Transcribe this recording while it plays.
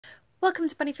Welcome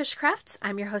to Bunnyfish Crafts.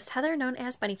 I'm your host Heather, known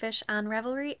as Bunnyfish on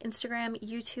Ravelry, Instagram,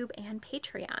 YouTube, and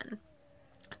Patreon.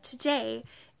 Today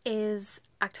is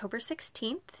October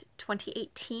 16th,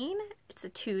 2018. It's a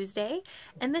Tuesday,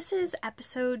 and this is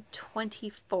episode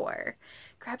 24.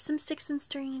 Grab some sticks and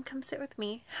string and come sit with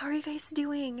me. How are you guys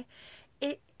doing?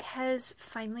 It has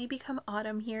finally become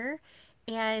autumn here,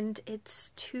 and it's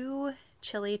too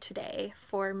chilly today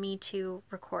for me to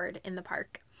record in the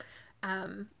park.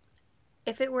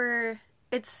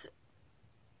 It's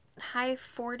high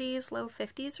 40s, low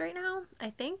 50s right now, I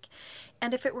think.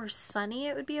 And if it were sunny,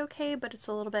 it would be okay, but it's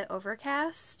a little bit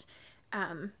overcast.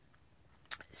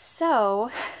 So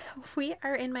we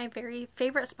are in my very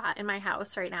favorite spot in my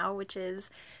house right now, which is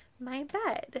my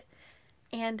bed.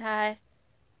 And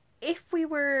if we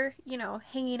were,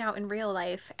 hanging out in real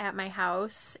life at my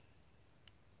house,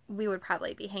 we would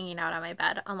probably be hanging out on my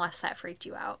bed, unless that freaked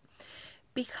you out.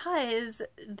 Because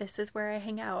this is where I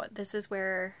hang out. This is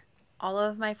where all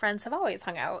of my friends have always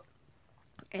hung out,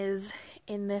 is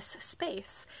in this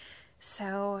space.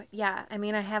 So yeah, I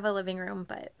mean, I have a living room,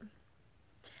 but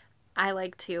I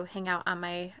like to hang out on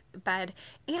my bed.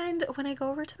 And when I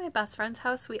go over to my best friend's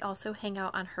house, we also hang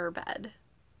out on her bed.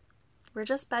 We're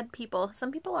just bed people.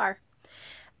 Some people are.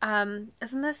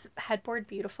 Isn't this headboard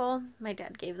beautiful? My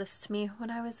dad gave this to me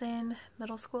when I was in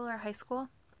middle school or high school.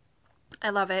 I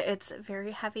love it. It's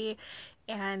very heavy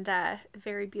and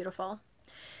very beautiful.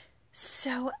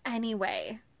 So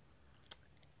anyway,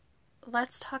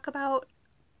 let's talk about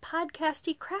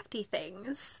podcasty crafty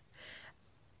things.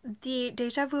 The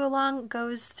Deja Vu Along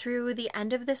goes through the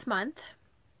end of this month.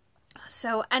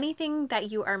 So anything that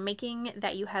you are making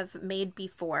that you have made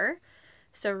before,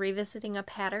 so revisiting a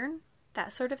pattern,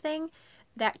 that sort of thing,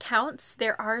 that counts.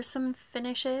 There are some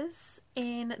finishes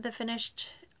in the finished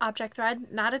object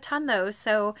thread, not a ton though,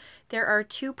 so there are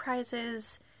 2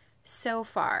 prizes so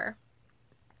far.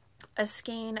 A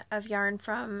skein of yarn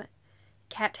from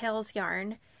Cattails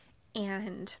Yarn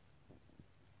and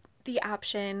the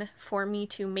option for me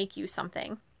to make you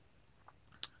something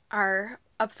are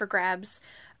up for grabs,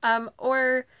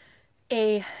 or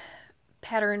a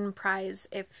pattern prize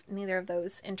if neither of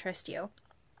those interest you.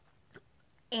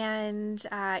 And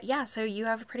yeah, so you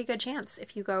have a pretty good chance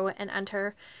if you go and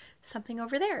enter something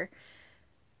over there.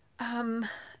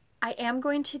 I am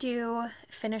going to do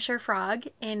Finisher Frog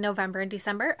in November and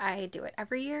December. I do it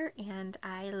every year and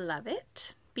I love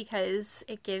it because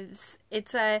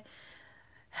it's a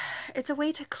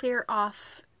way to clear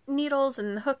off needles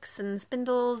and hooks and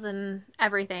spindles and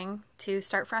everything to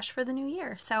start fresh for the new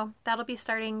year. So that'll be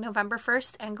starting November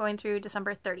 1st and going through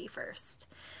December 31st.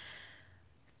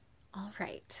 All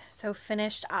right, so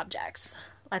finished objects.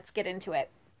 Let's get into it.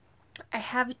 I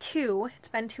have 2. It's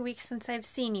been 2 weeks since I've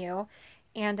seen you,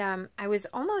 and I was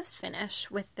almost finished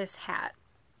with this hat.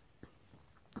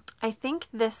 I think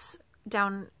this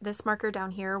marker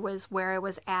down here was where I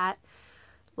was at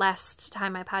last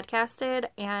time I podcasted,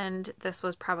 and this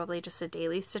was probably just a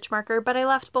daily stitch marker, but I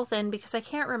left both in because I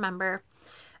can't remember.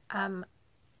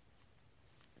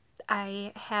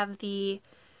 I have the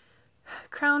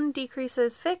crown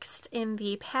decreases fixed in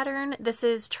the pattern. This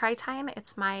is Tritine.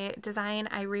 It's my design.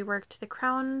 I reworked the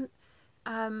crown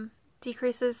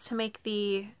decreases to make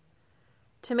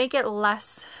it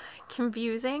less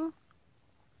confusing.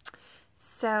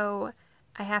 So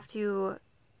I have to,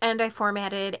 and I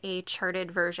formatted a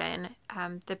charted version.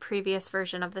 The previous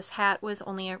version of this hat was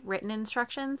only written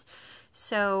instructions,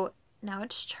 so now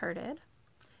it's charted,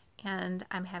 and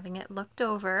I'm having it looked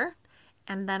over.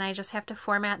 And then I just have to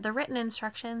format the written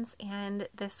instructions, and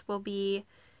this will be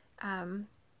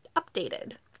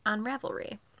updated on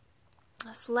Ravelry.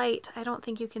 This light, I don't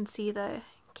think you can see the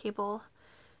cable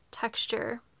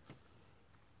texture.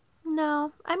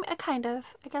 No, I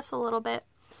guess a little bit.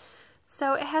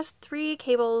 So it has 3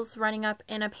 cables running up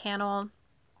in a panel,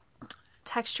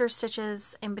 texture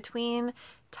stitches in between,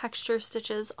 texture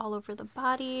stitches all over the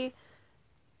body,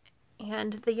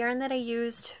 and the yarn that I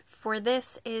used for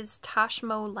this is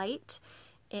Toshmo Light.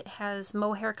 It has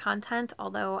mohair content,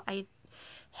 although I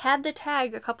had the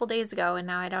tag a couple days ago and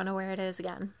now I don't know where it is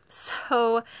again.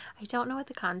 So I don't know what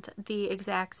the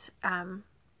exact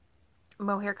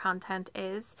mohair content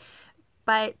is,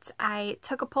 but I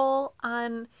took a poll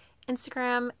on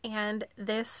Instagram and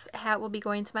this hat will be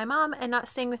going to my mom and not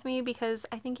staying with me because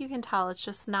I think you can tell it's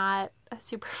just not a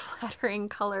super flattering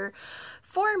color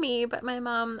for me, but my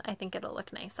mom, I think it'll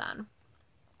look nice on.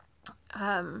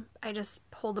 I just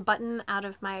pulled a button out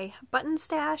of my button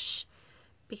stash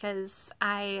because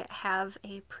I have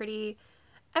a pretty,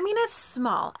 it's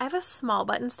small. I have a small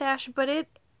button stash, but it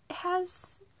has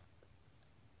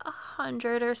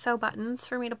 100 or so buttons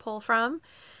for me to pull from.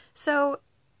 So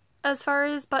as far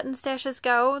as button stashes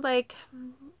go, like,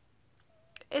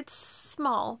 it's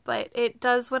small, but it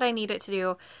does what I need it to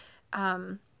do.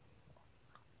 And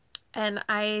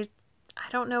I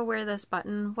don't know where this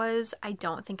button was. I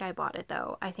don't think I bought it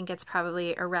though. I think it's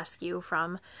probably a rescue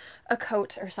from a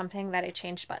coat or something that I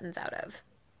changed buttons out of.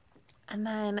 And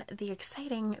then the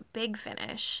exciting big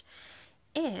finish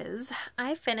is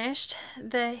I finished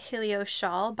the Helios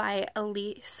shawl by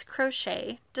Elise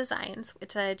Crochet Designs.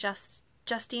 It's a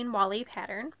Justine Wally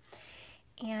pattern.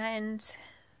 And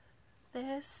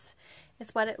this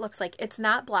is what it looks like. It's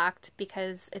not blocked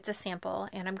because it's a sample,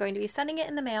 and I'm going to be sending it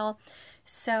in the mail.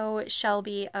 So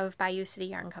Shelby of Bayou City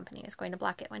Yarn Company is going to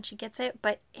block it when she gets it.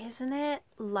 But isn't it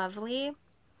lovely?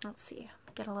 Let's see,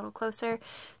 get a little closer.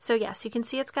 So yes, you can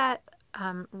see it's got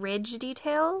ridge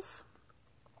details.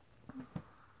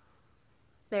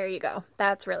 There you go.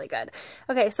 That's really good.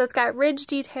 Okay, so it's got ridge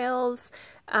details.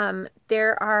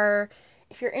 There are,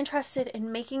 if you're interested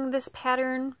in making this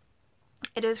pattern,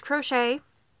 it is crochet.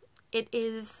 It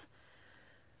is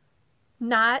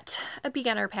not a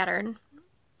beginner pattern.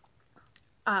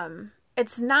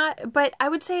 It's not, but I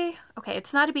would say, okay,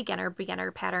 it's not a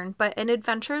beginner pattern, but an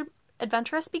adventurous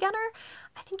beginner,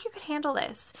 I think you could handle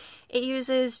this. It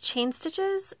uses chain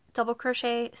stitches, double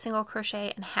crochet, single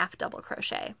crochet, and half double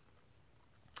crochet.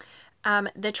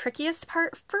 The trickiest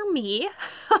part for me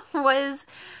was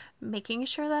making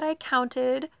sure that I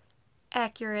counted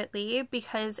accurately,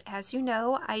 because as you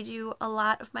know, I do a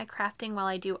lot of my crafting while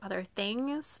I do other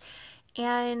things,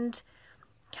 and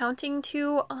counting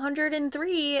to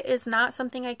 103 is not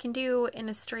something I can do in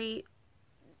a straight,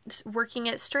 working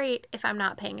it straight if I'm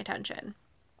not paying attention,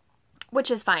 which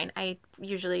is fine. I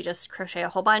usually just crochet a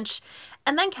whole bunch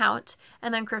and then count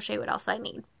and then crochet what else I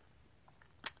need.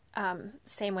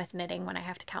 Same with knitting when I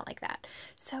have to count like that.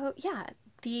 So yeah,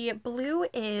 the blue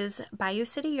is Bayou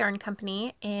City Yarn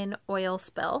Company in Oil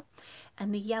Spill,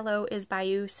 and the yellow is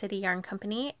Bayou City Yarn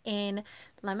Company in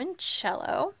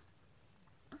Limoncello.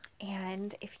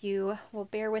 And if you will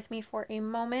bear with me for a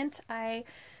moment, I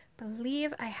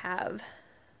believe I have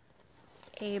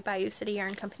a Bayou City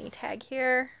Yarn Company tag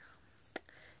here.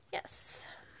 Yes,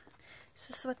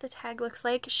 this is what the tag looks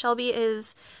like. Shelby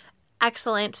is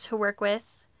excellent to work with,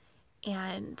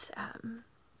 and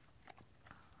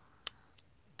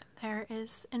there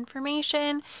is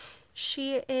information.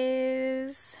 She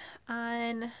is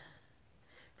on,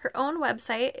 her own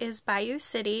website is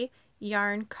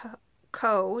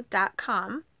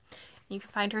BayouCityYarnCo.com. You can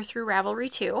find her through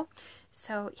Ravelry too.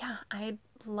 So yeah, I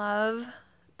love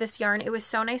this yarn. It was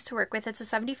so nice to work with. It's a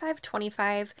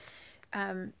 75-25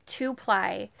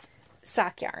 2-ply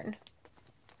sock yarn.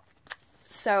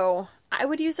 So I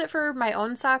would use it for my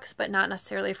own socks, but not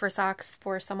necessarily for socks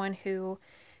for someone who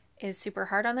is super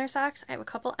hard on their socks. I have a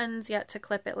couple ends yet to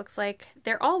clip. It looks like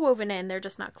they're all woven in, they're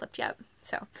just not clipped yet.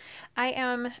 So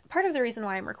part of the reason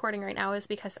why I'm recording right now is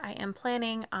because I am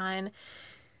planning on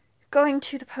going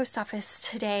to the post office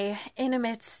today in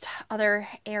amidst other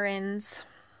errands.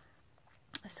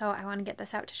 So I want to get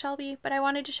this out to Shelby, but I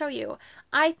wanted to show you.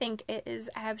 I think it is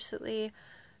absolutely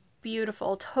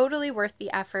beautiful, totally worth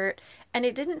the effort, and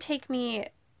it didn't take me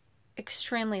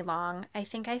extremely long. I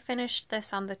think I finished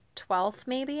this on the 12th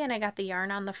maybe, and I got the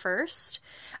yarn on the 1st.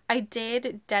 I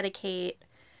did dedicate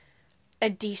a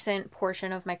decent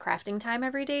portion of my crafting time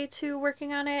every day to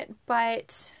working on it,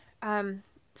 but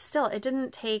still, it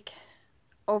didn't take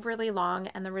overly long,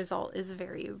 and the result is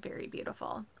very, very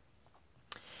beautiful.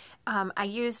 I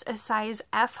used a size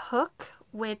F hook,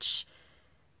 which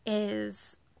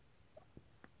is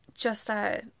just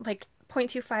like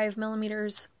 0.25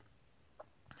 millimeters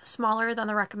smaller than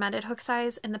the recommended hook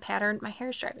size in the pattern. My hair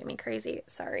is driving me crazy,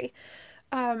 sorry.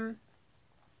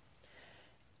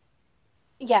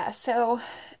 Yeah, so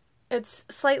it's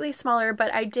slightly smaller,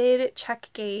 but I did check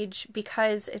gauge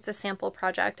because it's a sample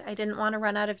project. I didn't want to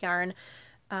run out of yarn.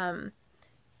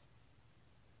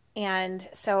 And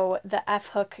so the F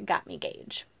hook got me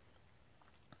gauge.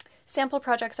 Sample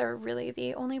projects are really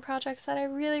the only projects that I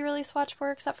really swatch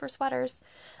for, except for sweaters.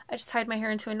 I just tied my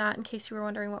hair into a knot in case you were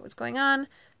wondering what was going on.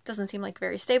 Doesn't seem like a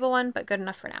very stable one, but good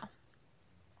enough for now.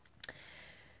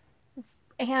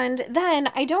 And then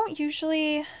I don't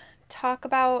usually talk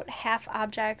about half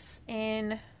objects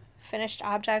in finished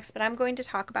objects, but I'm going to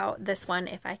talk about this one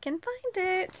if I can find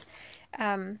it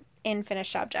in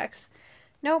finished objects.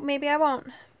 Nope, maybe I won't.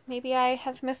 Maybe I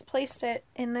have misplaced it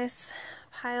in this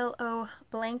pile of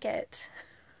blanket.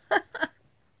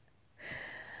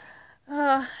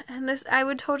 And this, I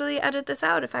would totally edit this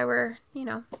out if I were, you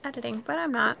know, editing, but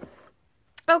I'm not.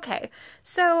 Okay,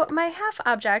 so my half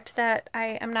object that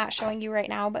I am not showing you right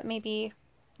now, but maybe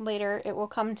later it will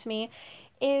come to me,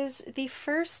 is the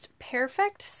first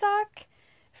Perfect sock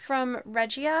from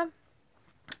Regia.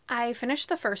 I finished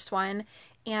the first one,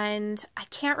 and I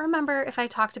can't remember if I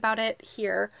talked about it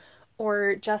here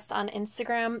or just on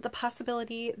Instagram, the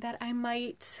possibility that I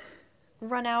might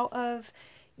run out of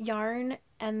yarn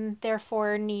and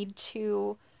therefore need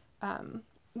to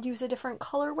use a different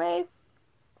colorway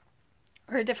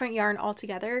or a different yarn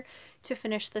altogether to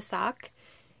finish the sock.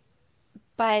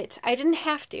 But I didn't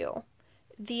have to.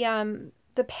 The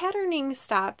patterning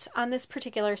stopped on this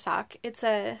particular sock. It's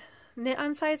a knit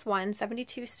on size 1,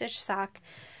 72 stitch sock.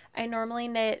 I normally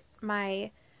knit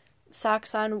my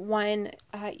socks on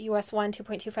US 1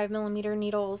 2.25 millimeter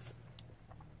needles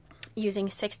using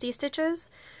 60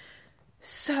 stitches.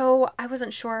 So I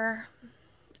wasn't sure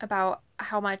about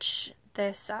how much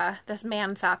this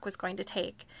man sock was going to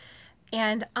take.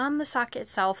 And on the sock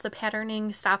itself, the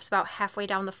patterning stops about halfway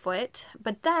down the foot,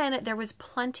 but then there was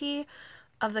plenty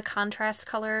of the contrast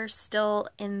color still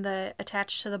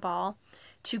attached to the ball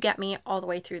to get me all the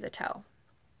way through the toe.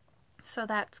 So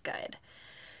that's good.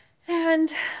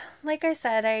 And like I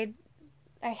said, I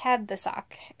had the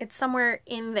sock. It's somewhere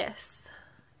in this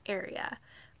area,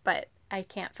 but I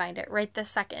can't find it right this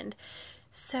second.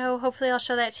 So hopefully I'll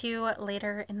show that to you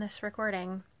later in this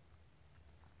recording.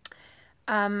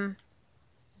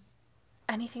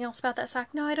 Anything else about that sock?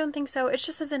 No, I don't think so. It's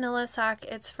just a vanilla sock.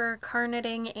 It's for car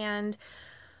knitting and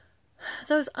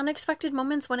those unexpected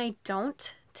moments when I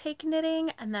don't take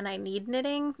knitting and then I need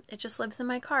knitting. It just lives in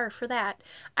my car for that.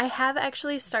 I have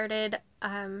actually started,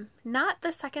 not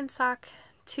the second sock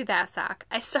to that sock.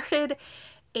 I started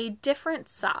a different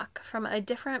sock from a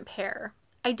different pair.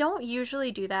 I don't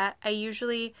usually do that. I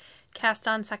usually cast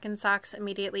on second socks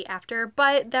immediately after,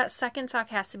 but that second sock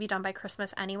has to be done by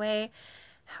Christmas anyway.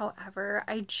 However,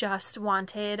 I just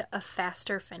wanted a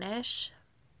faster finish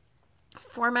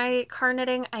for my car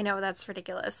knitting. I know that's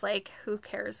ridiculous. Like, who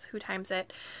cares? Who times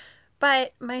it?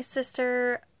 But my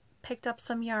sister picked up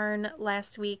some yarn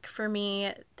last week for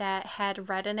me that had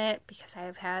red in it because I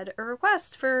have had a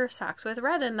request for socks with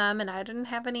red in them and I didn't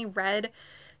have any red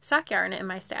sock yarn in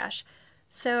my stash.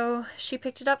 So she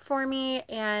picked it up for me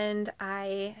and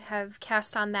I have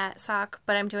cast on that sock,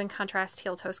 but I'm doing contrast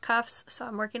heel-toes cuffs. So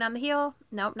I'm working on the heel.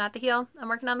 Nope, not the heel. I'm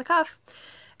working on the cuff.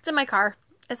 It's in my car.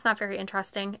 It's not very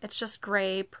interesting. It's just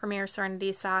gray Premier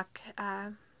Serenity sock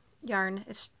yarn.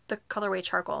 It's the colorway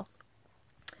charcoal.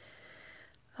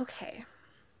 Okay.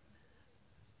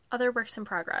 Other works in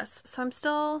progress. So I'm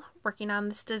still working on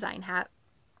this design hat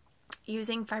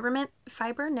using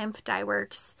Fiber Nymph Dye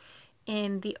Works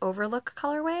in the Overlook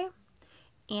colorway,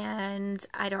 and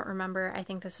I don't remember, I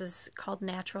think this is called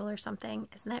Natural or something.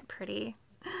 Isn't it pretty?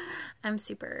 I'm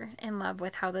super in love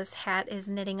with how this hat is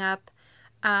knitting up,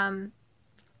 and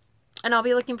I'll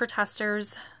be looking for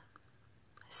testers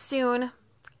soon.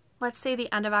 Let's say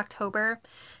the end of October.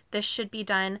 This should be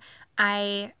done.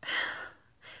 Since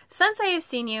I have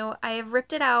seen you, I have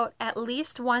ripped it out at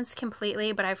least once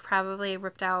completely, but I've probably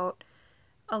ripped out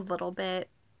a little bit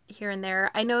here and there.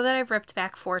 I know that I've ripped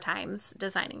back 4 times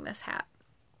designing this hat.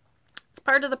 It's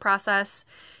part of the process.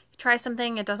 You try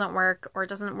something, it doesn't work, or it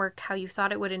doesn't work how you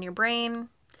thought it would in your brain,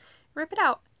 rip it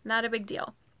out. Not a big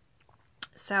deal.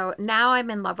 So now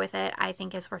I'm in love with it. I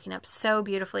think it's working up so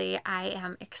beautifully. I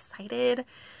am excited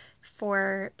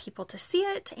for people to see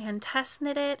it and test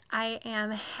knit it. I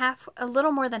am a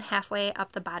little more than halfway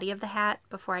up the body of the hat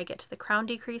before I get to the crown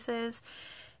decreases,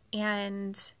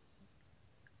 and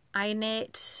I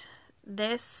knit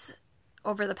this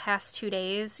over the past 2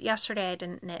 days. Yesterday I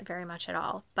didn't knit very much at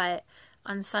all, but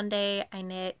on Sunday I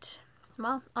knit,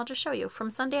 well, I'll just show you.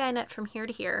 From Sunday I knit from here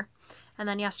to here, and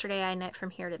then yesterday I knit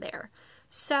from here to there.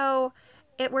 So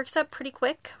it works up pretty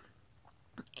quick,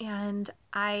 and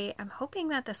I am hoping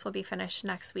that this will be finished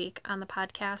next week on the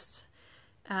podcast,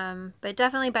 but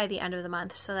definitely by the end of the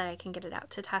month so that I can get it out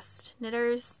to test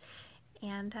knitters.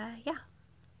 And yeah,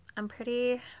 I'm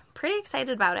pretty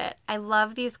excited about it. I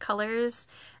love these colors.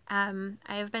 I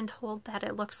have been told that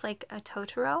it looks like a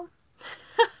Totoro,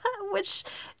 which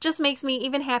just makes me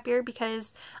even happier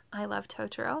because I love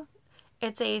Totoro.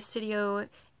 It's a Studio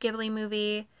Ghibli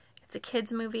movie. It's a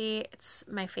kids movie. It's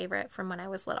my favorite from when I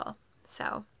was little.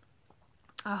 So,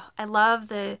 oh, I love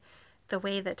the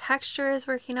way the texture is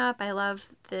working up. I love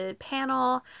the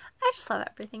panel. I just love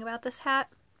everything about this hat.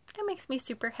 It makes me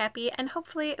super happy, and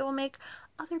hopefully it will make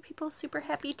other people super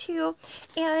happy too.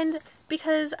 And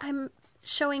because I'm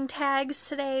showing tags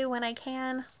today when I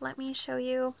can, let me show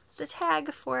you the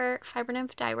tag for Fiber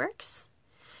Nymph Dye Works.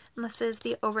 And this is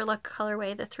the Overlook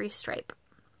colorway, the 3-stripe.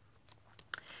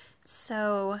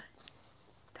 So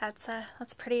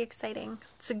that's pretty exciting.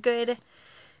 It's a good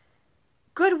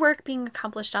good work being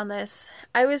accomplished on this.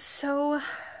 I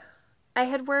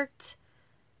had worked,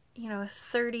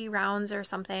 30 rounds or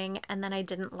something, and then I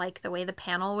didn't like the way the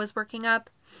panel was working up.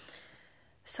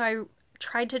 So I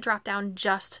tried to drop down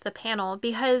just the panel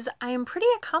because I am pretty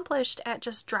accomplished at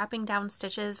just dropping down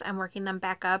stitches and working them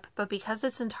back up. But because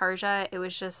it's intarsia, it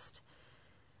was just,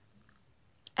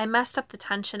 I messed up the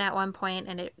tension at one point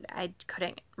and I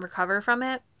couldn't recover from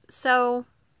it. So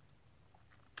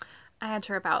I had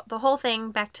to rip out the whole thing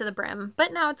back to the brim,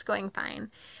 but now it's going fine.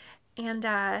 And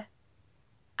I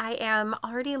am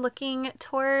already looking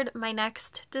toward my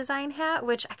next design hat,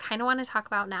 which I kind of want to talk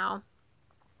about now,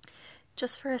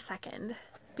 just for a second,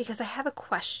 because I have a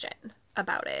question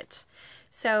about it.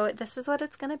 So this is what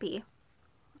it's going to be.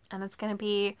 And it's going to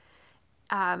be,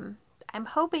 I'm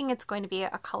hoping it's going to be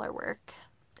a colorwork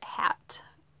hat.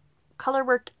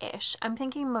 Colorwork-ish. I'm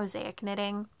thinking mosaic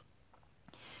knitting,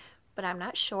 but I'm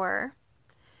not sure.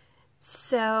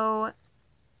 So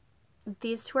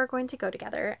these two are going to go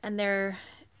together, and they're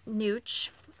Nooch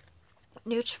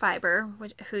Fiber,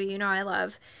 who I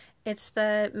love. It's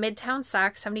the Midtown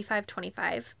Sock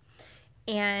 7525,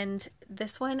 and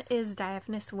this one is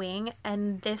Diaphanous Wing,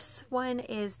 and this one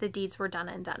is The Deeds Were Done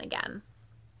and Done Again.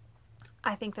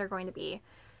 I think they're going to be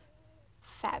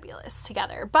fabulous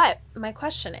together. But my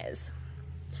question is,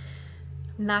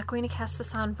 I'm not going to cast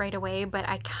this on right away, but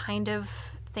I kind of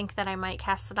think that I might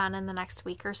cast it on in the next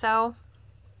week or so.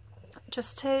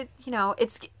 Just to,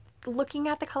 it's looking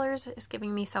at the colors is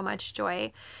giving me so much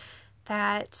joy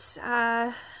that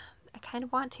I kind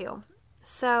of want to.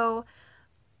 So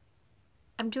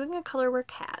I'm doing a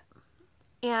colorwork hat,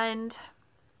 and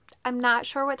I'm not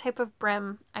sure what type of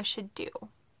brim I should do.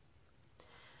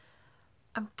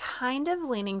 I'm kind of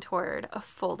leaning toward a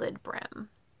folded brim.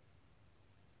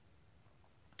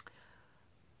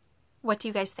 What do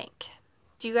you guys think?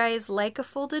 Do you guys like a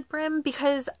folded brim?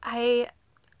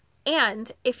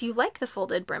 And if you like the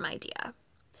folded brim idea,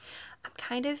 I'm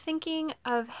kind of thinking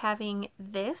of having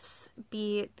this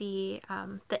be the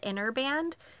inner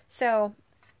band. So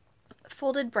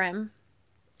folded brim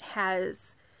has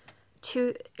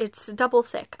it's double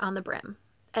thick on the brim.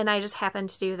 And I just happened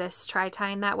to do this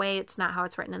tri-tying that way. It's not how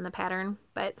it's written in the pattern,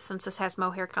 but since this has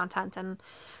mohair content and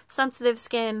sensitive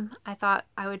skin, I thought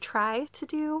I would try to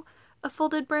do a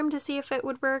folded brim to see if it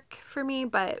would work for me,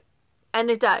 and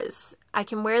it does. I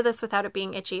can wear this without it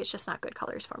being itchy. It's just not good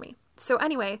colors for me. So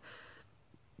anyway,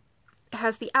 it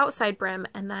has the outside brim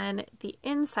and then the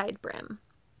inside brim.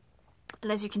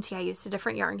 And as you can see, I used a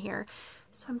different yarn here.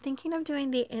 So I'm thinking of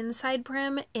doing the inside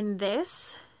brim in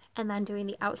this, and then doing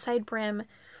the outside brim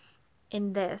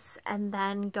in this, and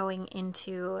then going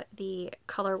into the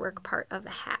colorwork part of the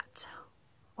hat.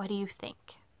 What do you think?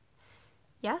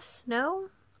 Yes? No?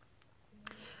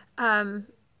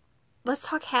 Let's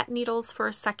talk hat needles for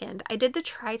a second. I did the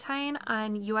tri-tying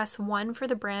on US 1 for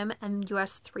the brim and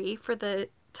US 3 for the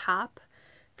top,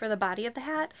 for the body of the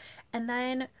hat. And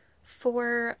then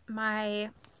for my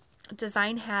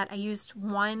design hat, I used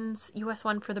US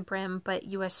 1 for the brim, but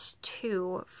US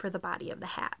 2 for the body of the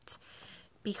hat,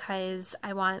 because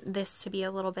I want this to be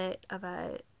a little bit of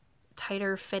a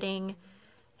tighter fitting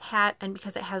hat, and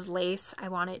because it has lace, I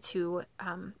want it to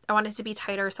be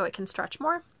tighter so it can stretch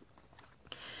more.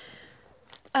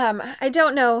 I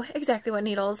don't know exactly what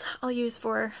needles I'll use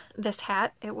for this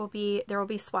hat. There will be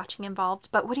swatching involved,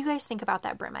 but what do you guys think about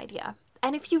that brim idea?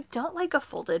 And if you don't like a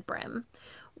folded brim,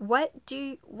 what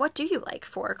do you like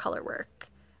for color work?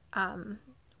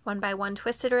 1x1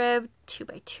 twisted rib,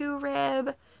 2x2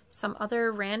 rib, some other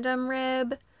random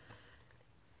rib?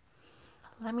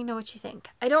 Let me know what you think.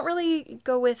 I don't really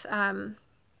go with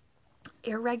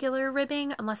irregular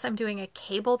ribbing unless I'm doing a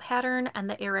cable pattern and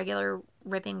the irregular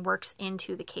ribbing works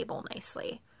into the cable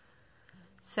nicely.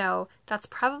 So that's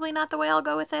probably not the way I'll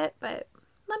go with it, but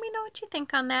let me know what you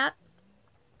think on that.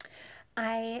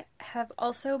 I have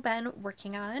also been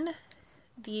working on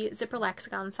the Zipper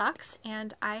Laxagon socks,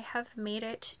 and I have made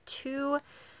it to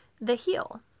the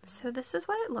heel. So this is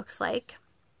what it looks like.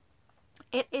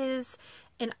 It is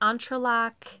an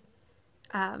entrelac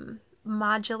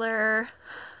modular.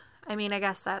 I mean, I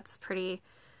guess that's pretty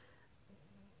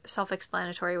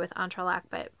self-explanatory with entrelac,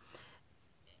 but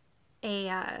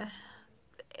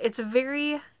it's a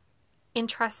very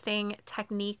interesting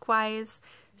technique-wise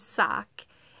sock,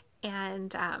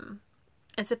 and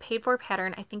it's a paid-for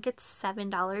pattern. I think it's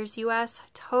 $7 US.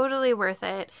 Totally worth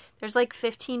it. There's like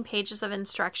 15 pages of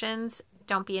instructions.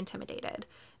 Don't be intimidated.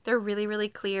 They're really, really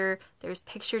clear. There's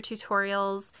picture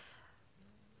tutorials.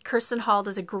 Kirsten Hall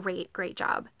does a great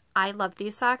job. I love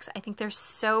these socks. I think they're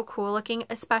so cool looking,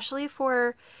 especially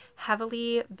for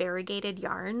heavily variegated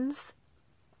yarns.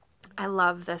 I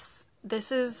love this.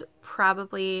 This is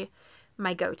probably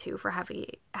my go-to for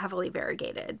heavily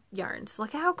variegated yarns.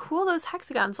 Look at how cool those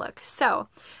hexagons look. So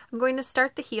I'm going to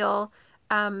start the heel.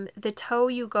 The toe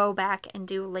you go back and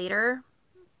do later.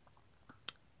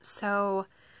 So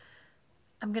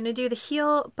I'm going to do the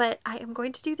heel, but I am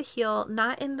going to do the heel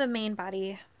not in the main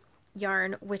body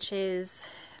yarn, which is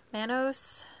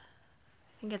Manos.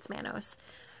 I think it's Manos.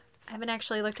 I haven't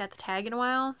actually looked at the tag in a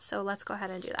while, so let's go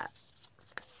ahead and do that.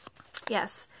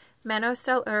 Yes, Manos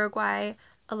del Uruguay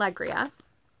Alegria.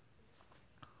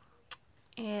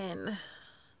 In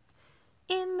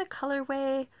the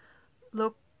colorway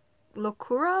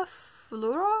Locura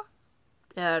Flora?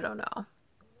 Yeah, I don't know.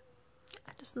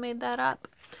 I just made that up.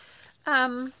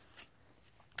 I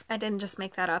didn't just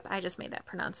make that up. I just made that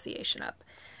pronunciation up.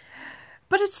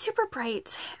 But it's super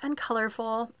bright and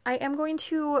colorful. I am going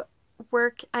to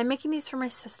work, I'm making these for my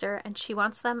sister, and she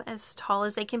wants them as tall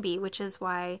as they can be, which is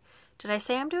why, did I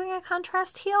say I'm doing a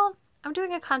contrast heel? I'm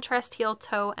doing a contrast heel,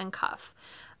 toe, and cuff.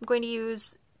 I'm going to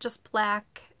use just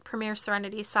black Premier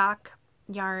Serenity sock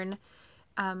yarn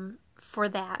for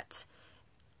that.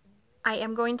 I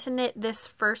am going to knit this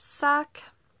first sock.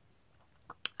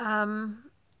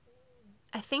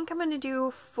 I think I'm going to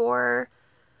do 4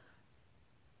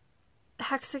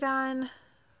 hexagon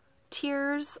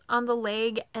tiers on the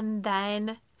leg and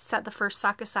then set the first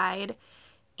sock aside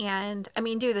and, I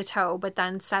mean, do the toe, but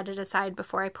then set it aside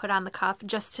before I put on the cuff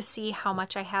just to see how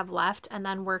much I have left, and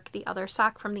then work the other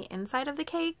sock from the inside of the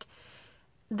cake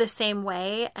the same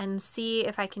way and see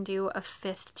if I can do a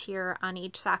 5th tier on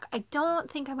each sock. I don't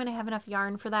think I'm going to have enough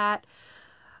yarn for that,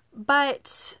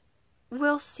 but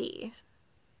we'll see.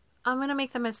 I'm going to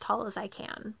make them as tall as I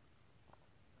can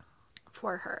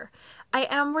for her. I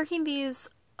am working these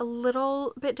a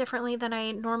little bit differently than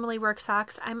I normally work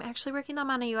socks. I'm actually working them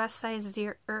on a US size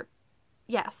 0,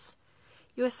 US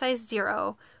size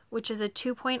 0, which is a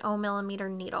 2.0 millimeter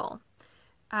needle.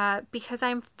 Because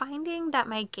I'm finding that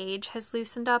my gauge has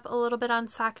loosened up a little bit on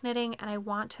sock knitting, and I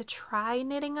want to try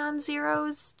knitting on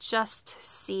zeros just to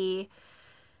see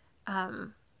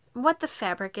what the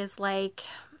fabric is like,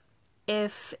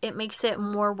 if it makes it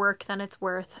more work than it's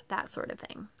worth, that sort of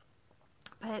thing.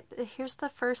 But here's the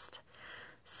first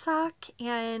sock,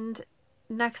 and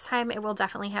next time it will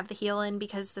definitely have the heel in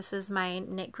because this is my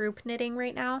knit group knitting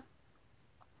right now.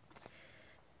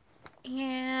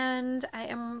 And I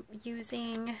am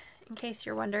using, in case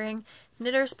you're wondering,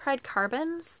 Knitter's Pride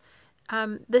Carbons.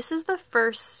 This is the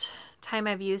first time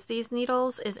I've used these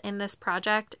needles is in this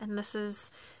project, and this is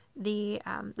the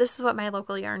this is what my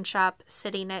local yarn shop,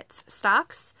 City Knits,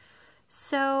 stocks.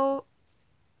 So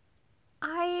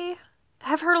I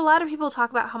have heard a lot of people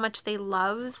talk about how much they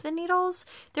love the needles.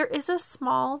 There is a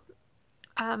small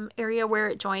area where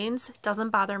it joins. It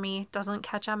doesn't bother me, doesn't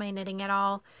catch on my knitting at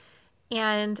all.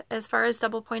 And as far as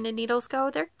double pointed needles go,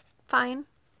 they're fine.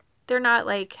 They're not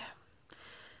like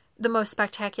the most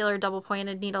spectacular double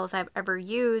pointed needles I've ever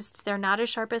used. They're not as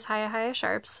sharp as Hiya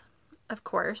Sharps, of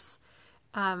course.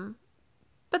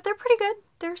 But they're pretty good.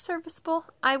 They're serviceable.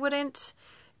 I wouldn't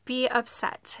be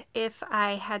upset if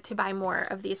I had to buy more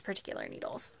of these particular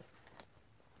needles.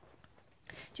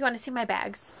 Do you want to see my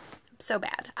bags? So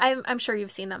bad. I'm sure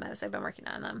you've seen them as I've been working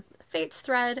on them. Fates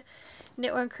thread,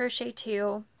 Knit One Crochet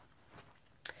 2.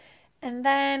 And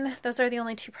then those are the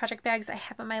only 2 project bags I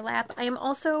have in my lap. I am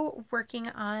also working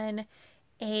on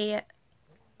a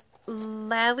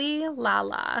Lally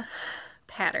Lala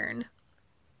pattern,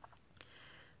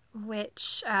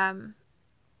 which her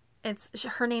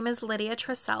name is Lydia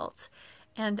Tresselt,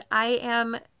 and I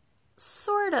am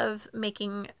sort of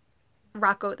making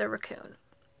Rocco the Raccoon.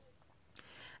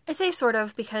 I say sort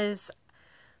of because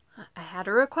I had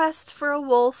a request for a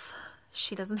wolf.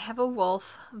 She doesn't have a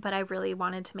wolf, but I really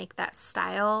wanted to make that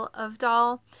style of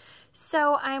doll.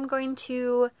 So I'm going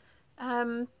to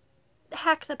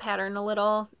hack the pattern a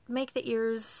little, make the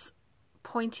ears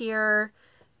pointier,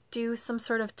 do some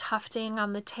sort of tufting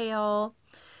on the tail.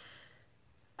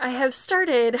 I have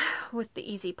started with the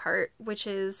easy part, which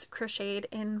is crocheted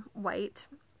in white.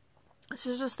 This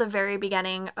is just the very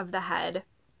beginning of the head.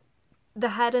 The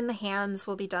head and the hands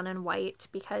will be done in white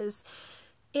because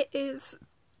it is,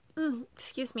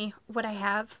 excuse me, what I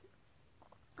have.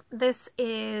 This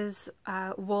is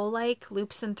Wool-like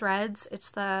Loops and Threads. It's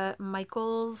the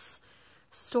Michaels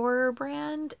store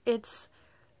brand. It's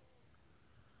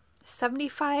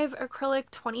 75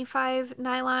 acrylic, 25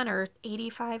 nylon, or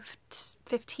 85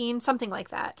 15, something like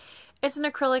that. It's an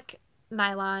acrylic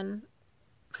nylon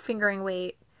fingering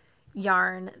weight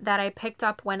yarn that I picked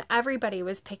up when everybody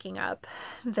was picking up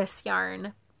this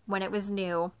yarn when it was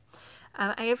new.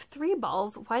 I have 3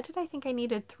 balls. Why did I think I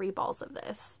needed 3 balls of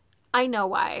this? I know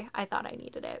why I thought I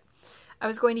needed it. I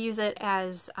was going to use it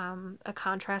as a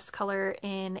contrast color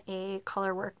in a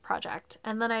color work project,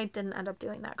 and then I didn't end up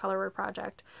doing that color work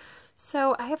project.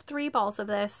 So I have 3 balls of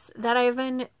this that I've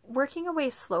been working away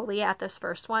slowly at this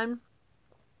first one.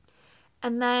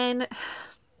 And then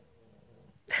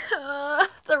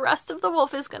the rest of the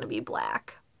wolf is going to be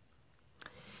black.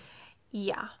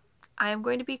 Yeah, I'm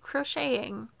going to be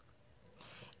crocheting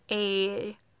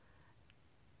if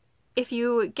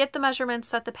you get the measurements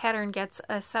that the pattern gets,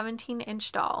 a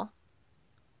 17-inch doll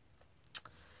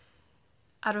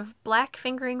out of black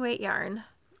fingering weight yarn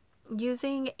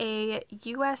using a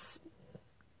US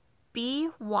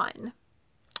B1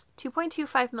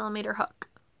 2.25 millimeter hook.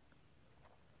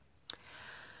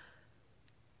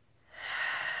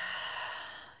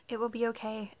 It will be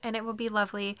okay, and it will be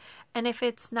lovely. And if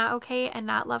it's not okay and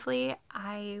not lovely,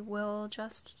 I will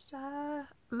just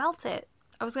melt it.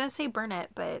 I was going to say burn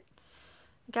it, but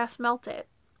I guess melt it.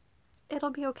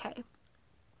 It'll be okay.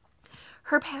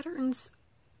 Her patterns,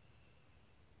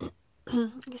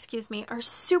 excuse me, are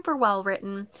super well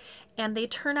written, and they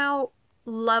turn out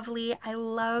lovely. I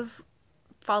love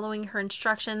following her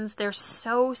instructions. They're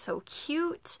so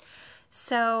cute.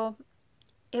 So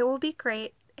it will be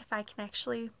great if I can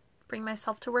actually bring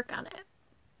myself to work on it.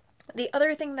 The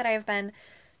other thing that I've been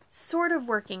sort of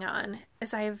working on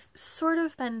is I've sort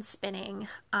of been spinning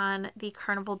on the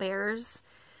Carnival Bears.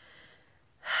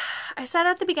 I said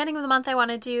at the beginning of the month I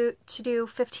wanted to do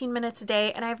 15 minutes a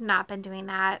day, and I've not been doing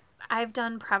that. I've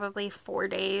done probably 4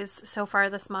 days so far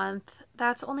this month.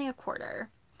 That's only a quarter.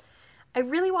 I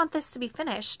really want this to be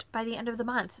finished by the end of the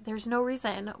month. There's no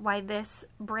reason why this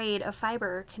braid of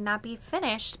fiber cannot be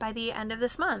finished by the end of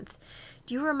this month.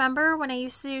 Do you remember when I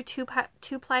used to do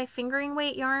two-ply fingering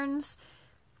weight yarns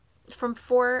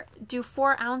do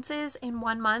 4 ounces in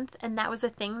 1 month, and that was a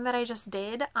thing that I just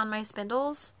did on my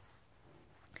spindles?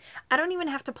 I don't even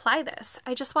have to ply this.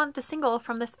 I just want the single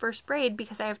from this first braid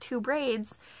because I have 2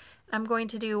 braids. I'm going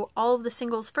to do all of the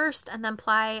singles first and then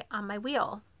ply on my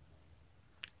wheel.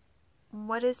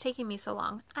 What is taking me so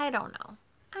long? I don't know.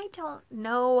 I don't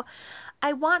know.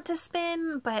 I want to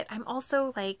spin, but I'm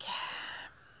also like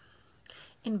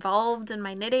involved in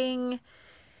my knitting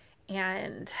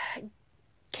and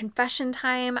confession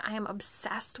time. I am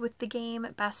obsessed with the game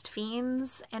Best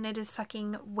Fiends, and it is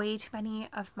sucking way too many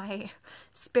of my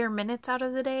spare minutes out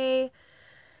of the day.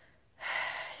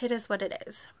 It is what it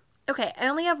is. Okay, I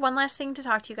only have one last thing to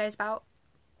talk to you guys about.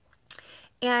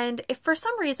 And if for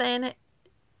some reason,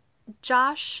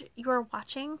 Josh, you're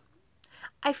watching,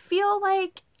 I feel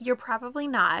like you're probably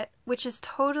not, which is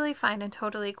totally fine and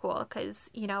totally cool because,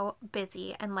 you know,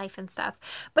 busy and life and stuff.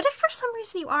 But if for some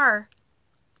reason you are,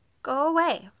 go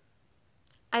away.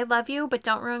 I love you, but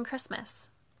don't ruin Christmas.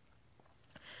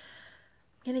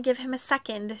 I'm going to give him a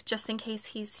second just in case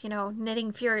he's, you know,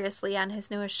 knitting furiously on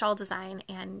his newest shawl design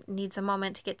and needs a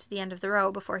moment to get to the end of the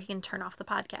row before he can turn off the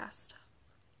podcast.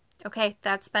 Okay,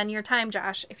 that's been your time,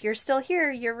 Josh. If you're still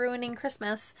here, you're ruining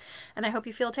Christmas, and I hope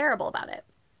you feel terrible about it.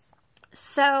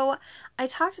 So, I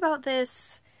talked about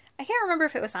this, I can't remember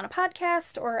if it was on a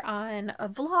podcast or on a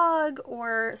vlog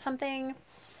or something.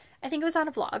 I think it was on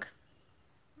a vlog,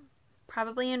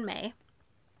 probably in May.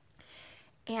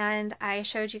 And I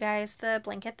showed you guys the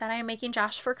blanket that I'm making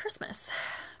Josh for Christmas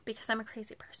because I'm a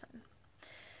crazy person.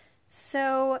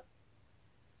 So,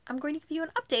 I'm going to give you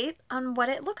an update on what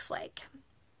it looks like.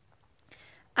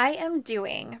 I am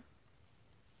doing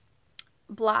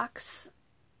blocks.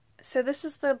 So this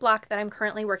is the block that I'm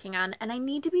currently working on, and I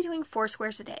need to be doing 4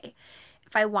 squares a day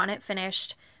if I want it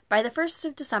finished by the 1st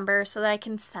of December so that I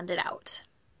can send it out.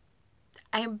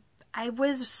 I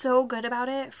was so good about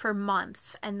it for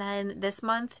months, and then this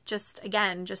month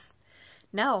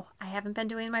no, I haven't been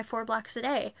doing my 4 blocks a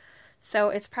day. So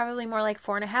it's probably more like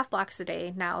 4.5 blocks a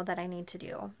day now that I need to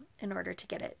do in order to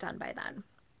get it done by then.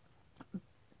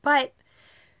 But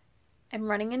I'm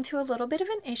running into a little bit of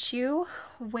an issue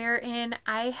wherein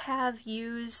I have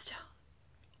used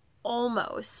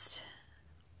almost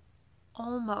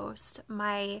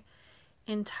my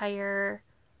entire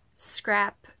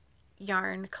scrap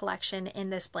yarn collection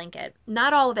in this blanket.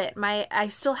 Not all of it. I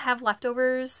still have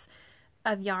leftovers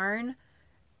of yarn,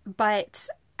 but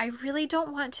I really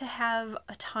don't want to have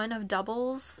a ton of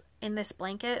doubles in this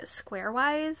blanket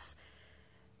square-wise.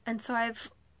 And so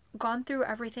I've gone through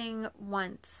everything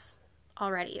once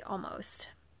already, almost.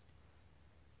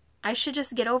 I should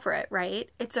just get over it, right?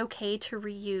 It's okay to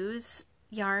reuse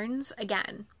yarns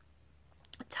again.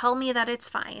 Tell me that it's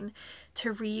fine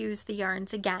to reuse the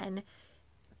yarns again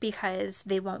because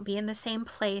they won't be in the same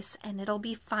place and it'll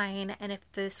be fine. And if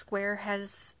the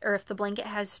blanket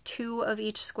has 2 of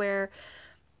each square,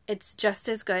 it's just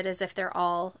as good as if they're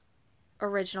all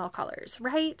original colors,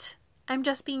 right? I'm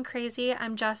just being crazy.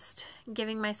 I'm just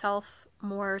giving myself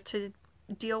more to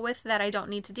deal with that I don't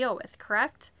need to deal with,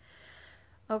 correct?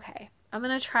 Okay, I'm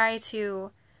going to try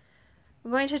to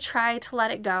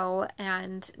let it go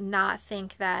and not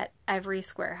think that every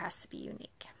square has to be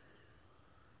unique.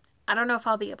 I don't know if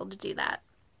I'll be able to do that.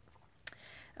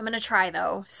 I'm going to try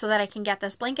though, so that I can get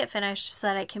this blanket finished so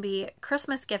that it can be a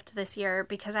Christmas gift this year,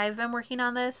 because I've been working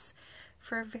on this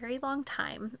for a very long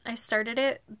time. I started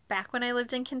it back when I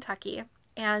lived in Kentucky,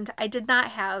 and I did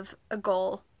not have a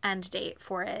goal end date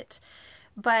for it.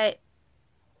 But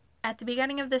at the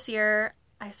beginning of this year,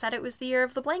 I said it was the year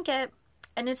of the blanket,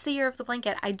 and it's the year of the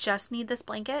blanket. I just need this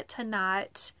blanket to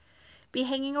not be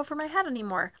hanging over my head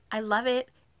anymore. I love it.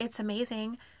 It's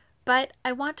amazing. But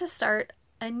I want to start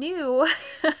a new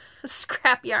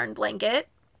scrap yarn blanket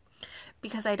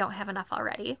because I don't have enough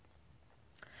already.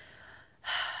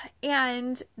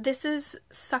 And this is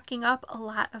sucking up a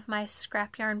lot of my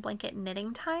scrap yarn blanket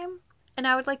knitting time. And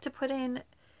I would like to put in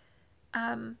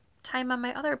time on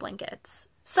my other blankets.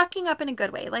 Sucking up in a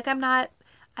good way. Like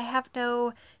I have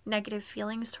no negative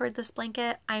feelings toward this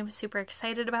blanket. I'm super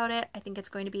excited about it. I think it's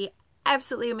going to be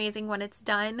absolutely amazing when it's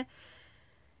done.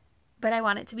 But I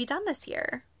want it to be done this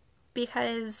year.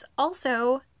 Because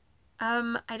also,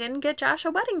 I didn't get Josh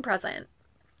a wedding present.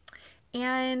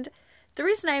 And the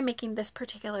reason I'm making this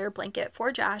particular blanket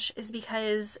for Josh is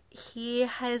because he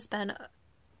has been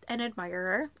an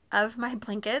admirer of my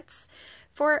blankets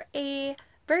for a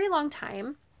very long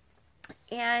time.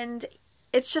 And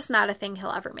it's just not a thing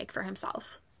he'll ever make for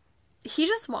himself. He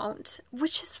just won't,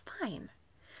 which is fine.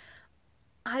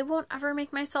 I won't ever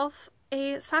make myself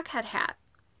a sockhead hat.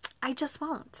 I just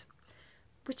won't,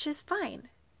 which is fine.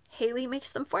 Haley makes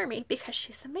them for me because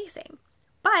she's amazing.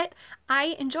 But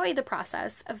I enjoy the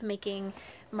process of making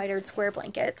mitered square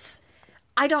blankets.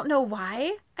 I don't know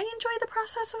why I enjoy the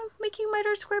process of making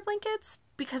mitered square blankets,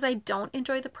 because I don't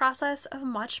enjoy the process of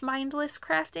much mindless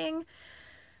crafting.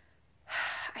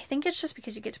 I think it's just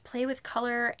because you get to play with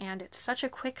color and it's such a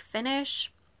quick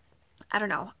finish. I don't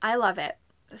know. I love it.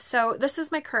 So this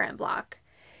is my current block.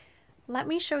 Let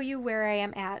me show you where I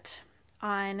am at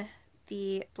on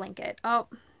the blanket. Oh,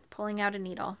 pulling out a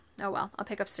needle. Oh well, I'll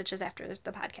pick up stitches after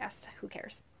the podcast. Who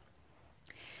cares?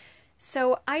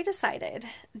 So I decided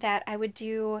that I would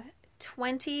do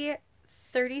 20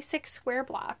 36 square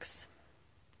blocks.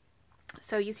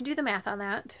 So you can do the math on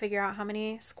that to figure out how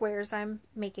many squares I'm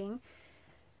making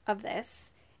of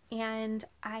this. And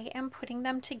I am putting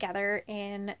them together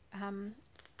in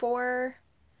four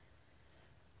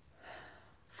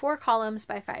columns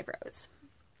by 5 rows.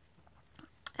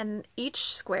 And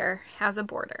each square has a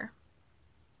border.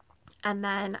 And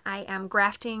then I am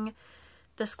grafting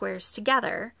the squares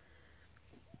together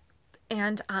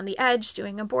and on the edge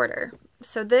doing a border.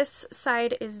 So this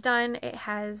side is done. It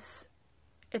has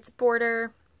its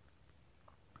border.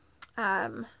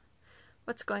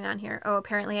 What's going on here? Oh,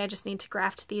 apparently I just need to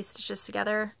graft these stitches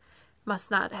together.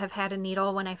 Must not have had a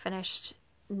needle when I finished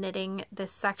knitting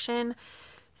this section.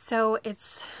 So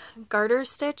it's garter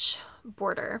stitch,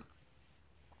 border.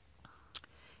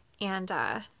 And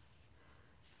I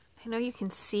know you can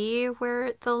see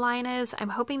where the line is. I'm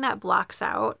hoping that blocks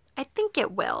out. I think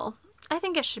it will. I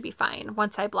think it should be fine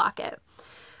once I block it.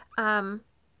 And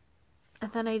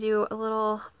then I do a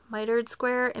little mitered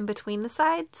square in between the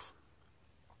sides.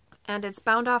 And it's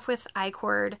bound off with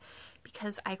I-cord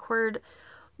because I-cord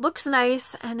looks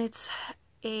nice and it's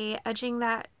a edging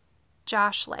that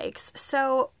Josh likes.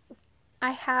 So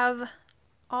I have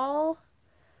all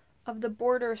of the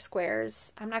border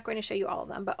squares. I'm not going to show you all of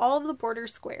them, but all of the border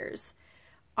squares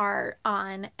are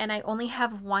on, and I only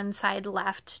have one side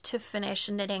left to finish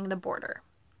knitting the border.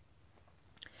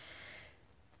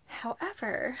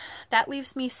 However, that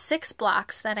leaves me 6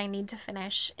 blocks that I need to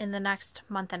finish in the next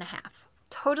month and a half.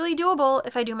 Totally doable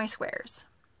if I do my squares.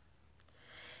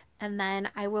 And then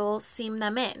I will seam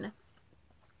them in.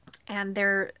 And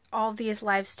all these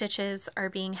live stitches are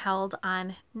being held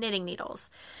on knitting needles.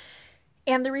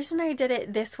 And the reason I did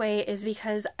it this way is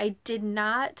because I did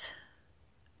not,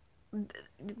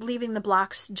 leaving the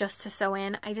blocks just to sew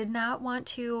in, I did not want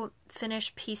to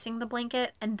finish piecing the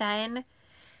blanket and then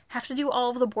have to do all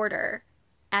of the border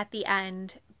at the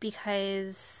end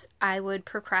because I would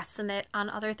procrastinate on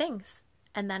other things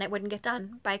and then it wouldn't get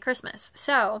done by Christmas.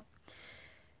 So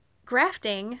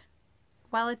grafting,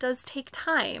 while it does take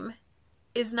time,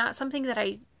 is not something that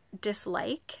I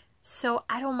dislike. So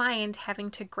I don't mind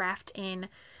having to graft in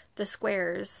the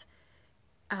squares.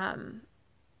 And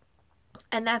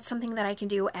that's something that I can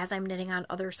do as I'm knitting on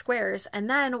other squares. And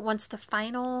then once the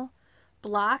final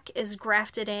block is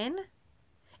grafted in,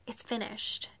 it's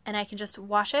finished and I can just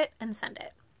wash it and send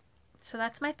it. So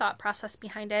that's my thought process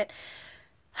behind it.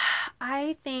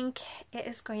 I think it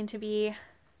is going to be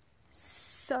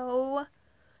so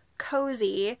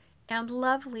cozy and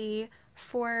lovely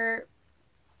for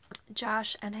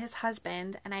Josh and his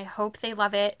husband, and I hope they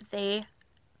love it. They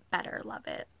better love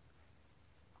it.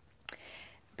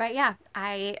 But yeah,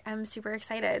 I am super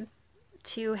excited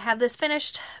to have this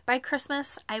finished by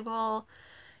Christmas. I will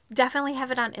definitely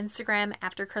have it on Instagram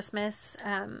after Christmas.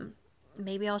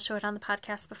 Maybe I'll show it on the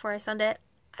podcast before I send it.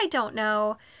 I don't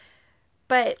know.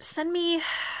 But send me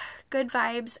good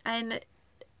vibes and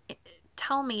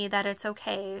tell me that it's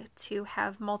okay to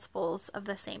have multiples of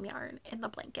the same yarn in the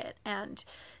blanket and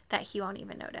that he won't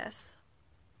even notice.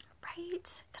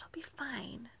 Right? It'll be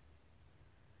fine.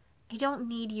 I don't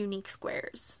need unique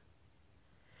squares.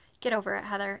 Get over it,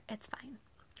 Heather. It's fine.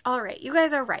 All right, you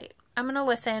guys are right. I'm going to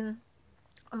listen.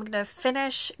 I'm going to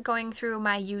finish going through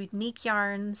my unique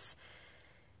yarns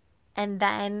and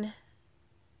then...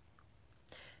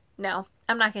 No,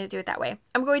 I'm not going to do it that way.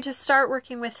 I'm going to start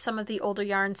working with some of the older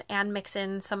yarns and mix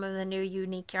in some of the new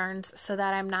unique yarns so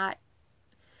that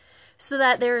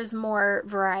there is more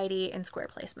variety in square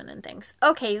placement and things.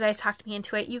 Okay, you guys talked me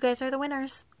into it. You guys are the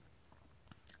winners.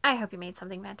 I hope you made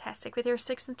something fantastic with your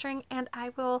sticks and string, and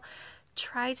I will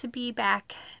try to be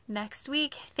back next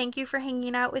week. Thank you for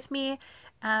hanging out with me.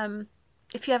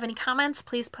 If you have any comments,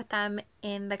 please put them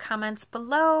in the comments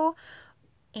below.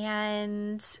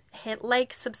 And hit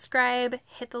like, subscribe,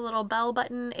 hit the little bell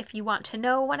button if you want to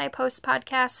know when I post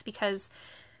podcasts, because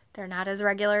they're not as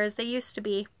regular as they used to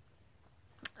be.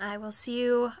 I will see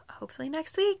you hopefully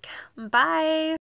next week. Bye!